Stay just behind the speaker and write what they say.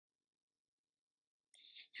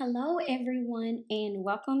Hello, everyone, and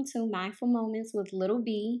welcome to Mindful Moments with Little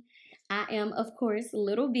B. I am, of course,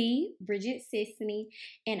 Little B, Bridget Sisney,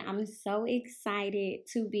 and I'm so excited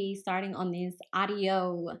to be starting on this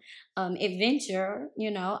audio adventure,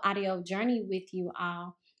 audio journey with you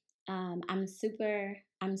all. I'm super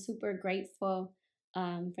grateful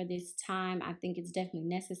for this time. I think it's definitely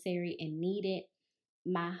necessary and needed.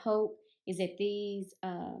 My hope is that these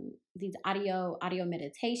audio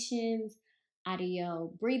meditations,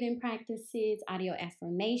 audio breathing practices, audio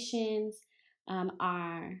affirmations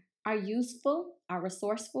are useful, are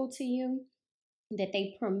resourceful to you, that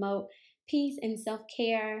they promote peace and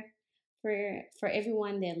self-care for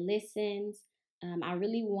everyone that listens. I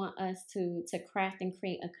really want us to craft and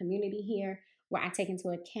create a community here where I take into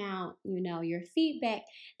account, your feedback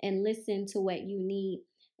and listen to what you need,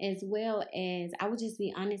 as well as I would just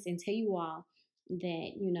be honest and tell you all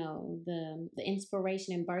that the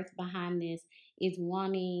inspiration and birth behind this is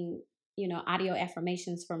wanting audio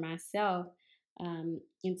affirmations for myself.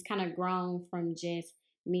 It's kind of grown from just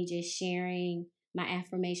me just sharing my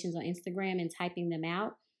affirmations on Instagram and typing them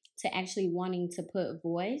out to actually wanting to put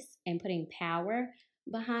voice and putting power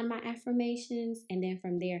behind my affirmations. And then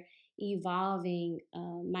from there, evolving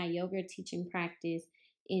my yoga teaching practice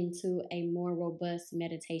into a more robust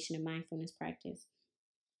meditation and mindfulness practice.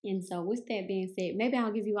 And so, with that being said, maybe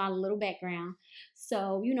I'll give you all a little background.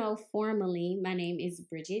 So, formally, my name is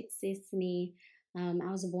Bridget Sisney. I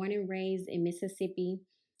was born and raised in Mississippi.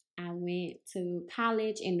 I went to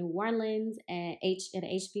college in New Orleans at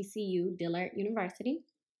HBCU, Dillard University.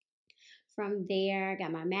 From there,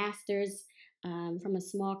 got my master's from a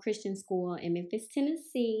small Christian school in Memphis,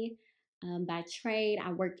 Tennessee. By trade,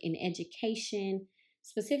 I worked in education,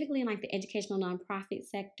 specifically in like the educational nonprofit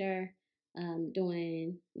sector,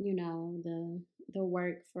 doing the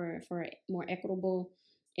work for a more equitable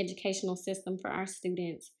educational system for our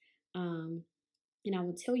students. Um, and I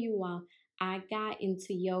will tell you all, I got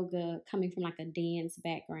into yoga coming from like a dance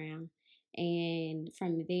background. And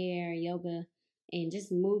from there, yoga and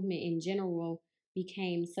just movement in general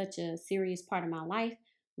became such a serious part of my life.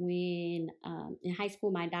 When in high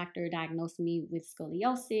school, my doctor diagnosed me with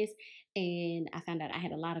scoliosis, and I found out I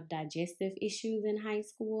had a lot of digestive issues in high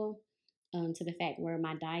school. To the fact where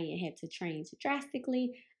my diet had to change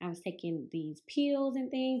drastically. I was taking these pills and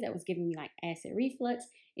things that was giving me like acid reflux.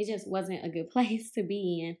 It just wasn't a good place to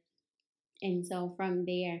be in. And so from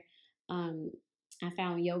there, um, I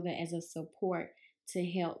found yoga as a support to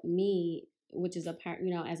help me, which is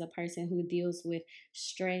as a person who deals with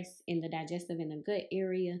stress in the digestive and the gut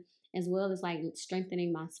area, as well as like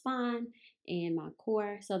strengthening my spine and my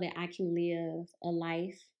core so that I can live a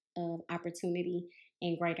life of opportunity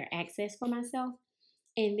and greater access for myself.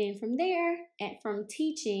 And then from there, from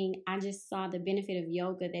teaching, I just saw the benefit of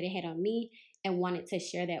yoga that it had on me and wanted to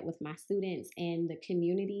share that with my students and the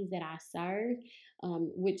communities that I serve,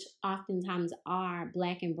 which oftentimes are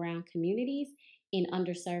Black and Brown communities in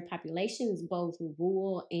underserved populations, both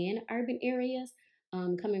rural and urban areas.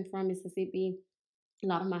 Coming from Mississippi, a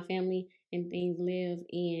lot of my family and things live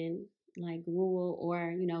in like rural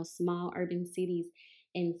or small urban cities,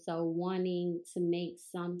 and so wanting to make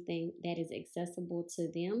something that is accessible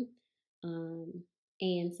to them, um,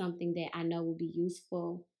 and something that I know will be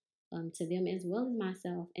useful to them as well as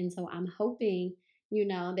myself. And so I'm hoping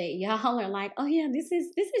that y'all are like, oh yeah, this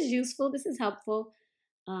is useful, this is helpful,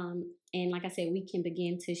 and like I said, we can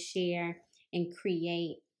begin to share and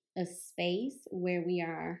create a space where we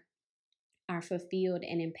are fulfilled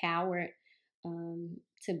and empowered,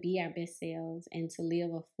 to be our best selves and to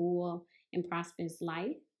live a full and prosperous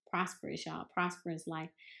life. Prosperous, y'all. Prosperous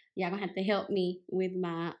life. Y'all gonna have to help me with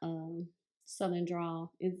my southern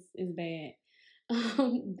drawl. It's bad,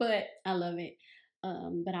 but I love it.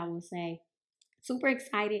 But I will say, super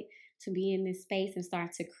excited to be in this space and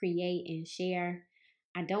start to create and share.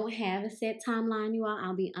 I don't have a set timeline, you all.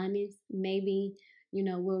 I'll be honest. Maybe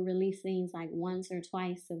we'll release things like once or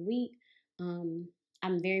twice a week. um,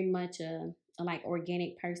 I'm very much a like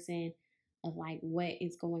organic person of like what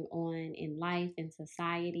is going on in life and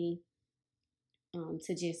society,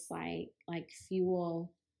 to just like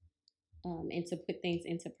fuel, and to put things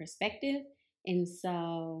into perspective. And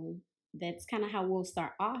so that's kind of how we'll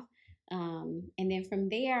start off. And then from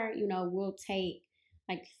there, we'll take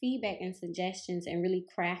like feedback and suggestions and really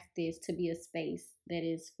craft this to be a space that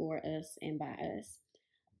is for us and by us.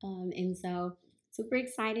 And so, super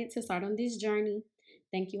excited to start on this journey.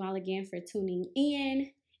 Thank you all again for tuning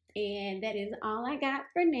in. And that is all I got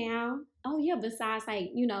for now. Oh, yeah, besides,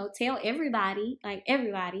 like, tell everybody, like,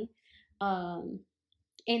 everybody, um,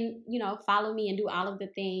 and, follow me and do all of the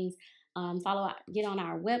things. Get on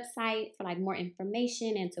our website for like more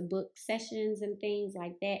information and to book sessions and things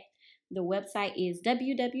like that. The website is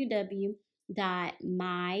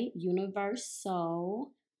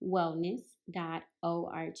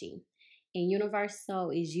www.myuniversalwellness.org. And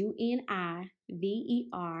Universal is UNIVERSOUL.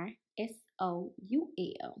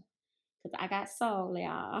 Because I got soul,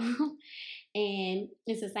 y'all. And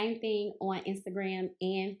it's the same thing on Instagram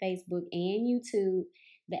and Facebook and YouTube.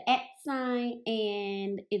 The @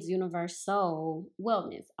 and it's Universal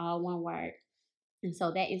Wellness, all one word. And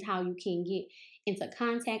so that is how you can get into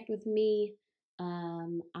contact with me.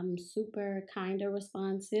 I'm super kind of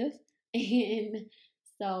responsive. And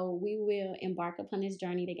so we will embark upon this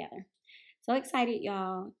journey together. So excited,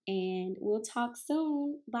 y'all. And we'll talk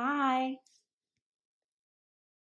soon. Bye.